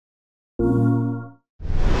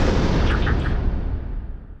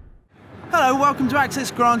Hello, welcome to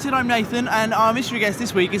Access Granted. I'm Nathan, and our mystery guest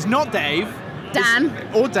this week is not Dave. Dan.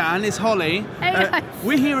 It's Hollie. Hey guys.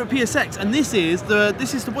 We're here at PSX, and this is the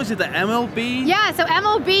what is it, the MLB? Yeah, so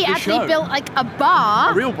MLB actually built like a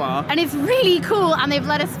bar. A real bar. And it's really cool, and they've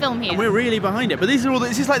let us film here. And we're really behind it. But these are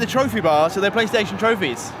this is like the trophy bar, so they're PlayStation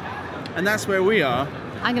trophies. And that's where we are.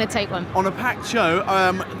 I'm gonna take one. On a packed show.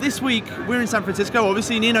 This week we're in San Francisco.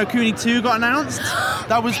 Obviously, Ni no Kuni 2 got announced.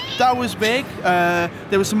 that was big.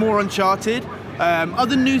 There was some more Uncharted.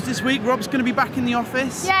 Other news this week, Rob's going to be back in the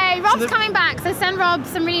office. Yay, Rob's coming back, so send Rob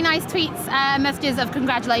some really nice tweets, messages of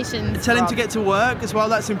congratulations. Tell him to get to work as well,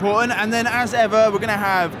 that's important. And then as ever, we're going to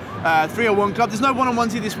have 301 Club. There's no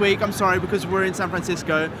one-on-onesie this week, I'm sorry, because we're in San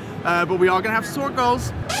Francisco. But we are going to have sword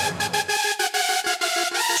goals.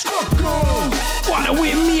 Sword goals! Wanna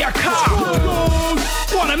win me a car? Sword goals!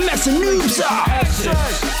 Wanna mess the noobs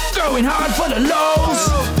up? Going hard for the lows?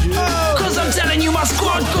 Cause I'm telling you my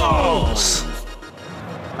squad goals!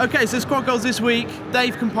 Okay, so squad goals this week.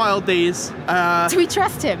 Dave compiled these. Do we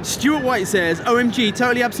trust him? Stuart White says, OMG,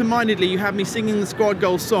 totally absent-mindedly you have me singing the squad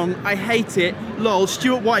goals song. I hate it. Lol,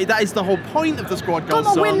 Stuart White, that is the whole point of the squad goals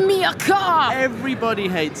song. Come on, win me a car! Everybody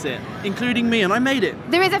hates it, including me, and I made it.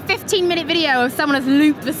 There is a 15-minute video of someone has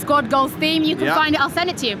looped the squad goals theme. You can find it, I'll send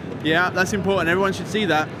it to you. Yeah, that's important. Everyone should see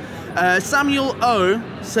that. Samuel O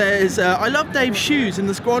says, I love Dave's shoes in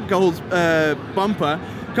the squad goals bumper.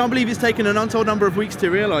 Can't believe it's taken an untold number of weeks to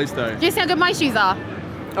realise though. Do you see how good my shoes are?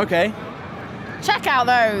 Okay. Check out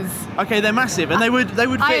those. Okay, they're massive, and they would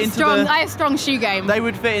fit into the. I have strong shoe game. They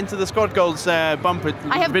would fit into the squad goals bumper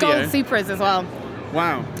I have video. gold Supras as well.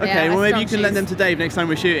 Wow. Okay, yeah, well maybe you can lend them to Dave next time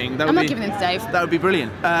we're shooting. I'm not giving them to Dave. That would be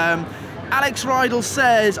brilliant. Alex Rydell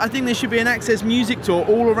says, I think there should be an Access music tour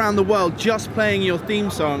all around the world just playing your theme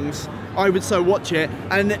songs. I would so watch it,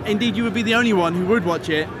 and indeed you would be the only one who would watch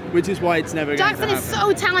it, which is why it's never going to happen. Jackson is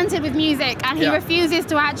so talented with music, and he refuses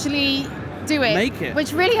to actually do it. Make it.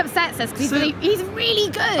 Which really upsets us, because he's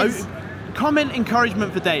really good. Comment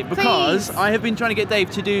encouragement for Dave, because Please. I have been trying to get Dave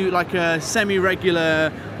to do like a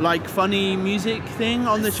semi-regular, like funny music thing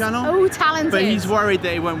on the channel. So talented. But he's worried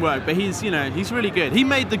that it won't work, but he's really good. He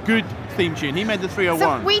made the good theme tune, he made the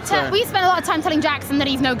 301. So we spent a lot of time telling Jackson that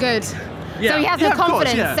he's no good. Yeah. So he has no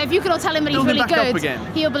confidence. Course, So if you could all tell him that he's really good,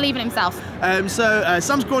 he'll believe in himself.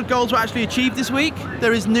 Some squad goals were actually achieved this week.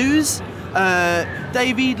 There is news.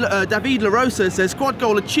 David LaRosa says, squad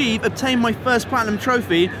goal achieved, obtained my first platinum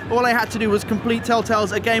trophy. All I had to do was complete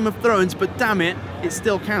Telltale's A Game of Thrones, but damn it, it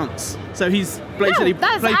still counts. So he's basically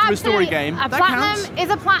played through a story game. A platinum is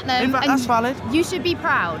a platinum. In fact, that's valid. You should be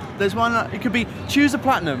proud. There's one, it could be, choose a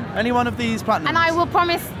platinum, any one of these platinums. And I will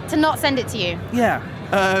promise to not send it to you. Yeah.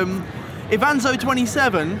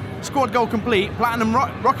 Ivanzo27, squad goal complete, platinum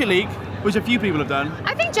Rocket League, which a few people have done.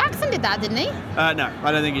 I think Jackson did that, didn't he? No,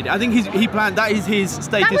 I don't think he did. I think he planned, that is his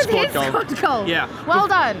stated squad goal. That was his squad goal? Yeah. Well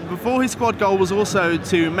done. Before his squad goal was also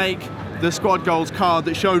to make the squad goals card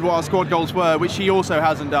that showed what our squad goals were, which he also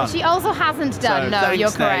hasn't done. She also hasn't done, so, no, thanks,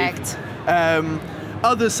 you're correct.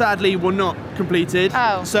 Others sadly were not completed.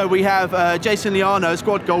 Oh. So we have Jason Liano,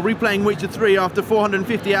 squad goal, replaying Witcher 3 after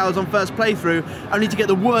 450 hours on first playthrough, only to get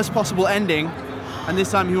the worst possible ending. And this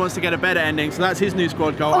time he wants to get a better ending, so that's his new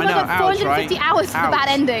squad goal. Oh I know, my God, 450 hours for the bad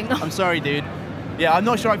ending. I'm sorry, dude. Yeah, I'm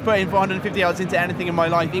not sure I've put in 450 hours into anything in my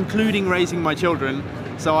life, including raising my children.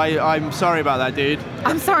 So I'm sorry about that, dude.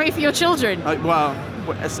 I'm sorry for your children. Well,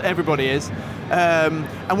 everybody is.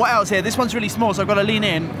 And what else here? This one's really small, so I've got to lean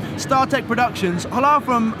in. StarTech Productions. Hello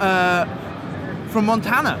from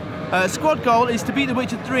Montana. Squad goal is to beat The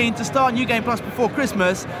Witcher 3 and to start New Game Plus before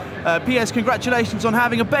Christmas. P.S. Congratulations on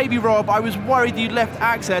having a baby, Rob. I was worried you'd left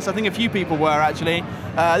Access. I think a few people were, actually.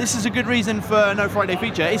 This is a good reason for No Friday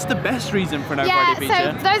Feature. It's the best reason for No Friday Feature.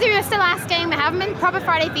 Yeah, so for those of you who are still asking, there haven't been proper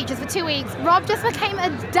Friday Features for 2 weeks. Rob just became a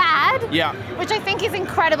dad, which I think is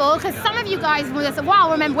incredible, because some of you guys will just,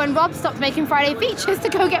 wow, remember when Rob stopped making Friday Features to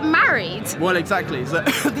go get married. Well, exactly. So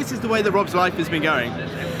this is the way that Rob's life has been going.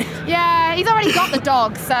 Yeah, he's already got the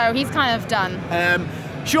dog, so he's kind of done.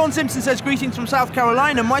 Sean Simpson says, greetings from South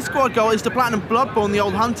Carolina. My squad goal is to platinum Bloodborne the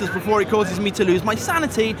Old Hunters before it causes me to lose my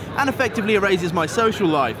sanity and effectively erases my social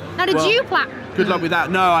life. Now, did you platinum? Good luck with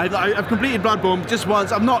that. No, I've completed Bloodborne just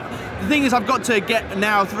once. I'm not. The thing is, I've got to get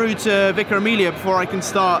now through to Vicar Amelia before I can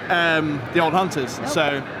start the Old Hunters. Okay.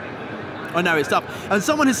 So I know it's tough. And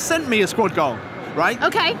someone has sent me a squad goal, right?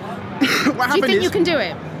 Okay. What happened do you think is, you can do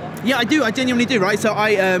it? Yeah, I do. I genuinely do, right? So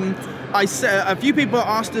a few people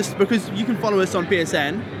asked us, because you can follow us on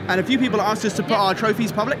PSN, and a few people asked us to put our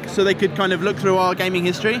trophies public so they could kind of look through our gaming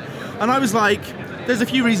history. And I was like, there's a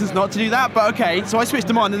few reasons not to do that, but okay. So I switched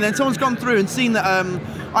them on, and then someone's gone through and seen that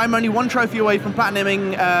I'm only 1 trophy away from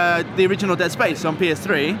platinuming the original Dead Space on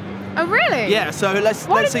PS3. Oh really? Yeah, so let's see who that is.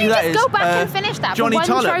 Why didn't you just go back and finish that Johnny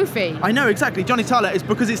for 1 Tullett. trophy? I know, exactly. Johnny Tullett is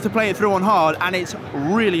because it's to play it through on hard, and it's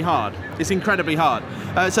really hard. It's incredibly hard.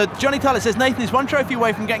 So Johnny Tullett says Nathan is 1 trophy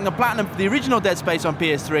away from getting the platinum for the original Dead Space on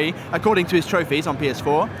PS3, according to his trophies on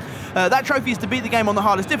PS4. That trophy is to beat the game on the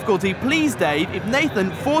hardest difficulty. Please, Dave, if Nathan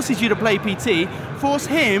forces you to play PT, force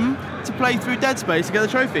him to play through Dead Space to get the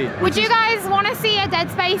trophy. Would you guys want to see a Dead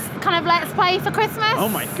Space kind of Let's Play for Christmas? Oh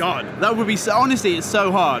my god, that would be so, honestly, it's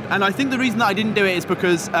so hard. And I think the reason that I didn't do it is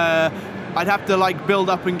because I'd have to like build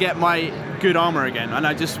up and get my good armor again, and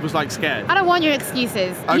I just was like scared. I don't want your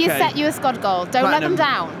excuses. Okay. He set you a squad goal. Don't let them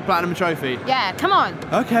down. Platinum trophy. Yeah, come on.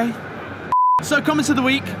 Okay. So comments of the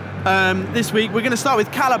week. This week we're going to start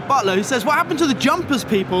with Caleb Butler, who says, what happened to the jumpers,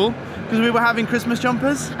 people? Because we were having Christmas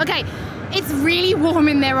jumpers. Okay, it's really warm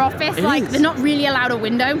in their office. They're not really allowed a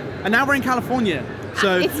window. And now we're in California.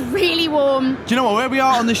 So it's really warm. Do you know what? Where we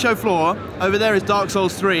are on the show floor, over there is Dark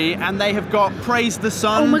Souls 3, and they have got Praise the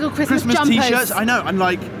Sun. Oh my god, Christmas t-shirts. I know, and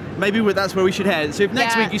like, maybe that's where we should head. So if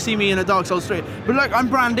next week you see me in a Dark Souls 3. But look, I'm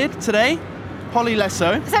branded today. Hollie less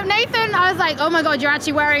so. So Nathan, I was like, oh my god, you're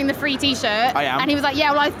actually wearing the free t-shirt. I am. And he was like,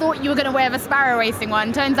 yeah, well I thought you were going to wear the Sparrow Racing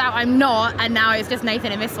one. Turns out I'm not, and now it's just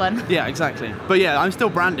Nathan in this one. Yeah, exactly. But yeah, I'm still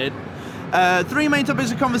branded. 3 main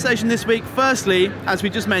topics of conversation this week. Firstly, as we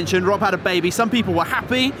just mentioned, Rob had a baby. Some people were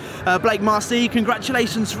happy. Blake Marcy,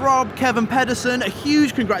 congratulations Rob. Kevin Pedersen, a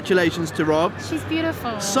huge congratulations to Rob. She's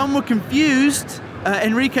beautiful. Some were confused.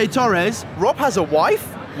 Enrique Torres, Rob has a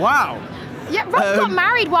wife? Wow. Yeah, Rob got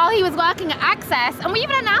married while he was working at Access, and we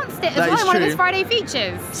even announced it as well in one of his Friday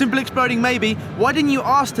features. Simple exploding maybe. Why didn't you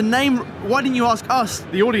ask us,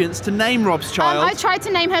 the audience, to name Rob's child? I tried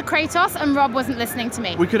to name her Kratos, and Rob wasn't listening to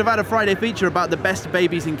me. We could have had a Friday feature about the best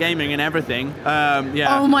babies in gaming and everything.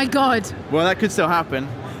 Yeah. Oh my god. Well, that could still happen.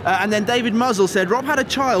 And then David Muzzle said, Rob had a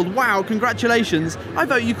child. Wow, congratulations. I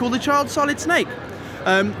vote you call the child Solid Snake.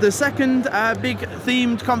 The second big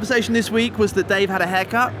themed conversation this week was that Dave had a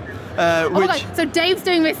haircut. So Dave's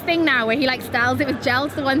doing this thing now where he like styles it with gel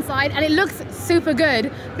to the one side, and it looks super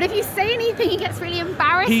good. But if you say anything, he gets really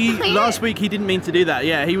embarrassed. Last week he didn't mean to do that.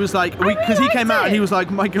 Yeah, he was like, because he came out and he was like,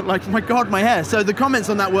 my god, my hair. So the comments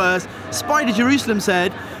on that were, Spider Jerusalem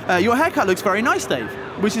said, your haircut looks very nice, Dave,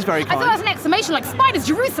 which is very kind. I thought that was an exclamation, like Spider's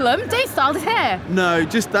Jerusalem. Dave styled his hair. No,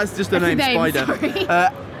 that's just the name Spider. Sorry.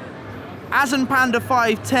 Asen Panda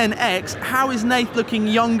 510X, how is Nath looking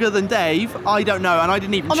younger than Dave? I don't know, and I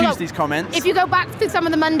didn't even choose these comments. If you go back to some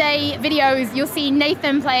of the Monday videos, you'll see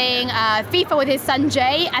Nathan playing FIFA with his son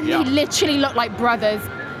Jay, and they literally look like brothers.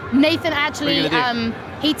 Nathan actually,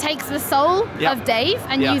 he takes the soul of Dave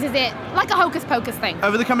and uses it like a hocus pocus thing.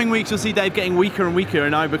 Over the coming weeks, you'll see Dave getting weaker and weaker,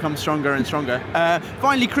 and I become stronger and stronger.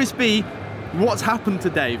 Finally, Chris B. What's happened to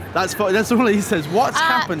Dave? That's all he says. What's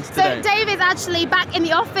happened to Dave? So Dave is actually back in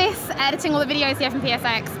the office editing all the videos here from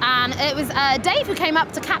PSX, and it was Dave who came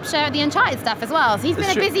up to capture the Uncharted stuff as well. So he's been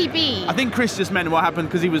a busy bee. I think Chris just meant what happened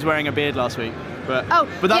because he was wearing a beard last week. But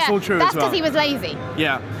that's all true as well. That's because he was lazy.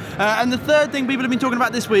 Yeah. And the third thing people have been talking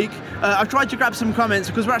about this week, I've tried to grab some comments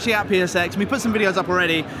because we're actually at PSX and we put some videos up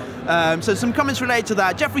already. So some comments related to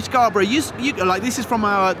that. Jeffrey Scarborough, you like, this is from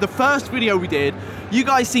the first video we did. You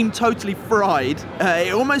guys seemed totally fried.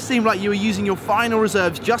 It almost seemed like you were using your final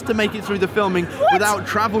reserves just to make it through the filming without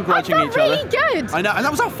travel grudging each other. I felt really good. I know, and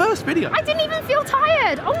that was our first video. I didn't even feel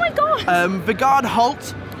tired. Oh my god. Vigard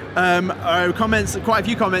Holt comments, quite a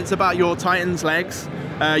few comments about your Titan's legs.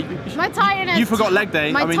 My Titan you forgot leg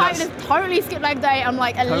day. My Titan is totally skipped leg day. I'm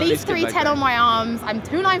like at least 310 on my arms. I'm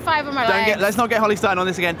 295 on my legs. Let's not get Hollie started on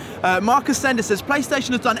this again. Marcus Sender says,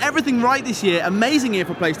 PlayStation has done everything right this year. Amazing year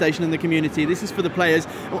for PlayStation and the community. This is for the players.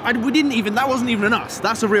 That wasn't even an us.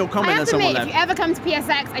 That's a real comment that someone left. If you ever come to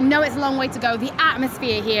PSX, I know it's a long way to go. The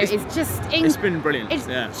atmosphere here is just... It's been brilliant. It's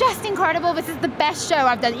just incredible. This is the best show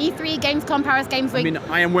I've done. E3, Gamescom, Paris Games Week. I mean,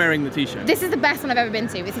 I am wearing the t-shirt. This is the best one I've ever been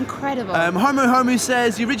to. It's incredible. Homu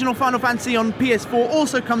says, the original Final Fantasy on PS4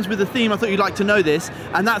 also comes with a theme. I thought you'd like to know this.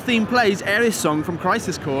 And that theme plays Aeris' song from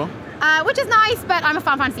Crisis Core. Which is nice, but I'm a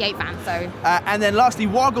Final Fantasy 8 fan, so... And then lastly,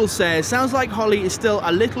 Woggle says, sounds like Hollie is still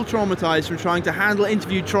a little traumatized from trying to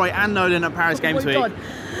interview Troy and Nolan at Paris Games Week. God.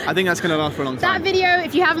 I think that's going to last for a long time. That video,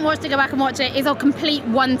 if you haven't watched it, go back and watch it, is a complete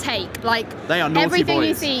one take. Like, they are naughty everything boys.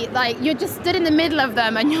 You see, like, you're just stood in the middle of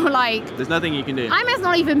them and you're like... There's nothing you can do. I must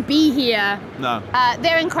not even be here. No.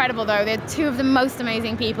 They're incredible, though. They're two of the most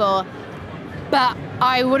amazing people. But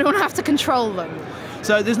I wouldn't want to have to control them.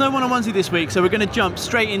 So there's no one-on-onesie this week, so we're going to jump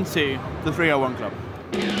straight into the 301 Club.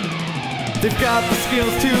 They've got the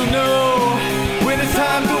skills to know when it's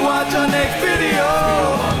time to watch our next video.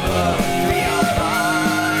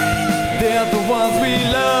 They're the ones we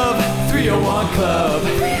love. 301 Club.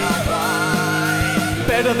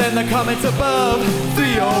 Better than the comments above.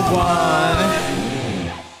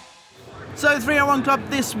 301. So 301 Club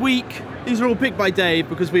this week. These are all picked by Dave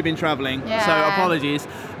because we've been travelling, so apologies.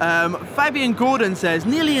 Fabian Gordon says,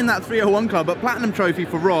 nearly in that 301 Club, but Platinum Trophy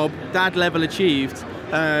for Rob, dad level achieved.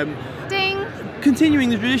 Ding! Continuing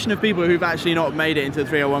the tradition of people who've actually not made it into the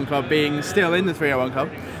 301 Club being still in the 301 Club.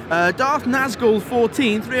 Darth Nazgul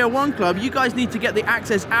 14, 301 Club, you guys need to get the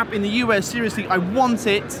Access app in the US, seriously, I want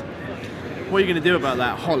it. What are you going to do about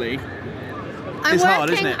that, Hollie? It's hard,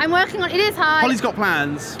 isn't it? I'm working on it. It is hard. Hollie's got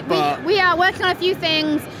plans, but we are working on a few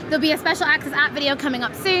things. There'll be a special Access app video coming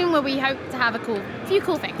up soon where we hope to have a few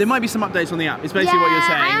cool things. There might be some updates on the app. It's basically what you're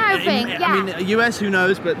saying. I'm hoping. I mean, US, who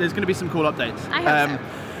knows? But there's going to be some cool updates. I hope so.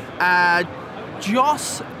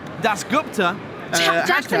 Joss Dasgupta.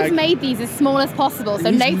 Jackson's made these as small as possible, so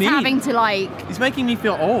Nate's having to like. He's making me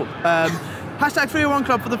feel old. Hashtag 301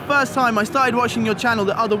 Club, for the first time I started watching your channel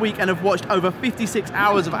the other week and have watched over 56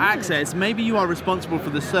 hours of Access. Maybe you are responsible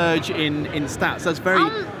for the surge in stats. That's very...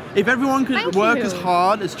 if everyone could work as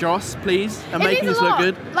hard as Joss, please, and making us look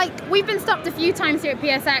good. Like, we've been stopped a few times here at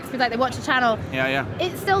PSX because like, they watch the channel. Yeah.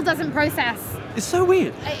 It still doesn't process. It's so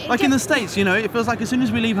weird. Like in the States, you know, it feels like as soon as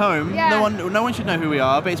we leave home, no one should know who we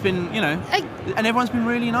are, but it's been, you know, and everyone's been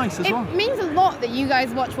really nice as well. It means a lot that you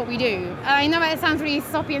guys watch what we do. I know it sounds really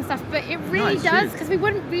soppy and stuff, but it really does, because we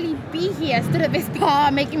wouldn't really be here, stood at this bar,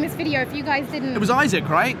 making this video if you guys didn't. It was Isaac,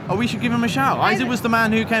 right? Oh, we should give him a shout. Isaac was the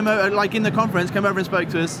man who came over, like in the conference, came over and spoke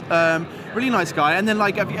to us. Really nice guy. And then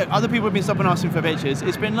like other people have been stopping asking for pictures.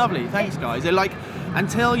 It's been lovely. Thanks, guys. They're like,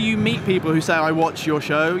 until you meet people who say, I watch your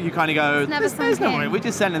show, you kind of go, there's no one. We're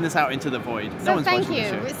just sending this out into the void. So no one's thank watching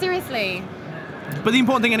you, the show. Seriously. But the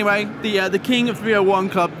important thing anyway, the king of 301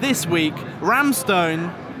 Club this week, Ramstone,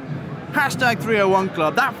 hashtag 301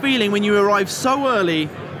 Club. That feeling when you arrive so early,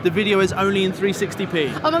 the video is only in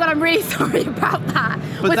 360p. Oh my god, I'm really sorry about that.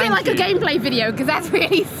 Was it like a gameplay video? Because that's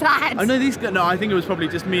really sad. I know these. No, I think it was probably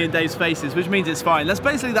just me and Dave's faces, which means it's fine. That's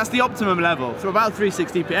the optimum level. So about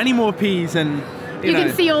 360p. Any more P's and you know,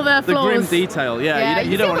 can see all the flaws. The grim detail. Yeah.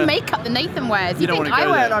 You don't see all the makeup that Nathan wears. You think I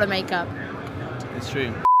wear a lot of makeup? It's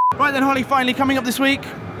true. Right then, Hollie, finally coming up this week.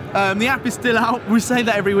 The app is still out. We say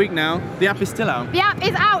that every week now. The app is still out. The app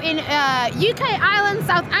is out in UK, Ireland,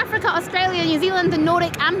 South Africa, Australia, New Zealand, the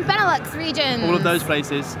Nordic and Benelux regions. All of those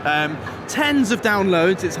places. Tens of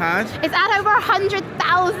downloads it's had. It's had over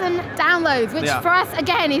 100,000 downloads, which for us,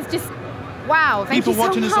 again, is just wow. Thank you so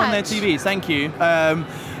much. People watching us on their TVs. Thank you.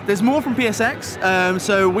 There's more from PSX,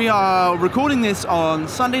 so we are recording this on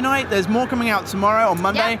Sunday night. There's more coming out tomorrow, on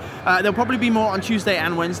Monday. There'll probably be more on Tuesday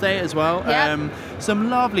and Wednesday as well. Some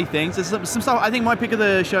lovely things. There's some stuff. I think my pick of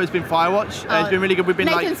the show has been Firewatch. It's been really good. We've been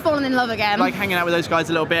Nathan's fallen in love again. Like hanging out with those guys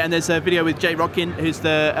a little bit. And there's a video with Jay Rockin, who's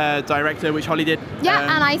the director, which Hollie did. Yeah,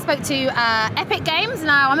 and I spoke to Epic Games.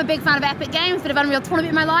 Now, I'm a big fan of Epic Games, bit of Unreal Tournament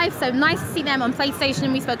in my life, so nice to see them on PlayStation.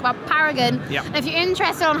 And we spoke about Paragon. And if you're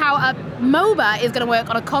interested on how a MOBA is going to work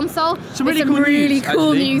on a console, some really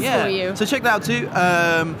cool news for you. So check that out too.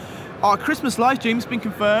 Our Christmas live stream has been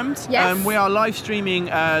confirmed. Yes. We are live streaming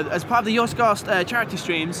as part of the Yoscast charity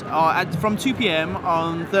streams from 2 p.m.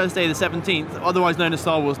 on Thursday the 17th, otherwise known as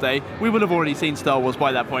Star Wars Day. We will have already seen Star Wars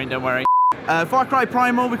by that point, don't worry. Far Cry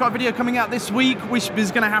Primal, we've got a video coming out this week, which is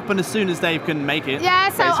going to happen as soon as Dave can make it. Yeah,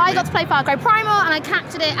 so basically. I got to play Far Cry Primal and I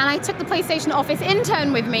captured it and I took the PlayStation Office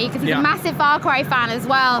intern with me because he's a massive Far Cry fan as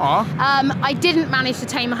well. I didn't manage to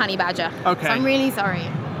tame a honey badger. Okay. So I'm really sorry.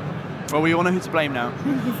 Well, we all know who to blame now.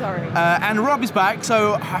 Sorry. And Rob is back,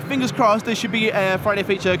 so fingers crossed there should be a Friday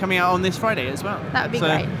feature coming out on this Friday as well. That would be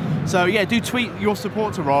great. So yeah, do tweet your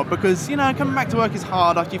support to Rob because, you know, coming back to work is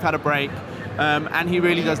hard after you've had a break. And he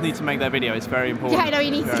really does need to make that video. It's very important. Yeah, I know,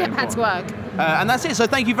 he needs to get back to work. And that's it. So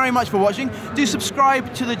thank you very much for watching. Do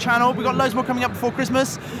subscribe to the channel. We've got loads more coming up before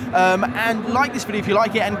Christmas. And like this video if you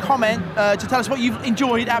like it and comment to tell us what you've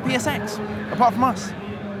enjoyed at PSX, apart from us.